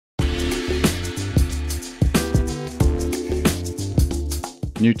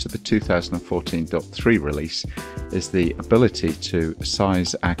new to the 2014.3 release is the ability to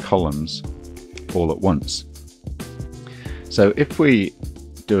size our columns all at once. So if we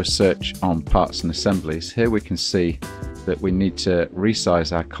do a search on parts and assemblies, here we can see that we need to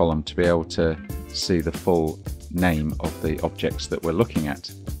resize our column to be able to see the full name of the objects that we're looking at.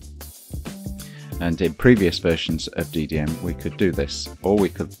 And in previous versions of DDM we could do this, or we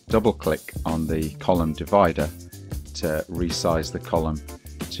could double click on the column divider to resize the column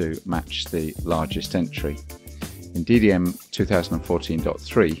to match the largest entry. In DDM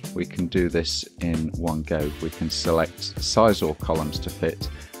 2014.3 we can do this in one go. We can select size all columns to fit,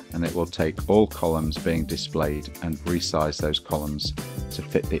 and it will take all columns being displayed and resize those columns to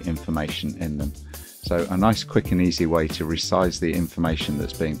fit the information in them. So a nice, quick and easy way to resize the information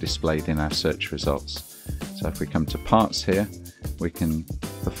that's being displayed in our search results. So if we come to parts here, we can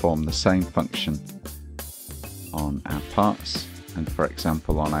perform the same function on our parts, and for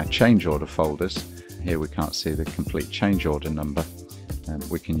example on our change order folders, here we can't see the complete change order number, and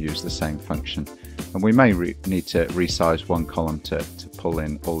we can use the same function. And we may need to resize one column to pull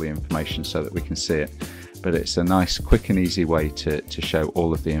in all the information so that we can see it, but it's a nice, quick and easy way to show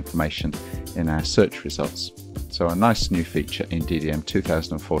all of the information in our search results. So a nice new feature in DDM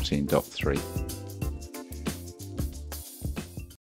 2014.3.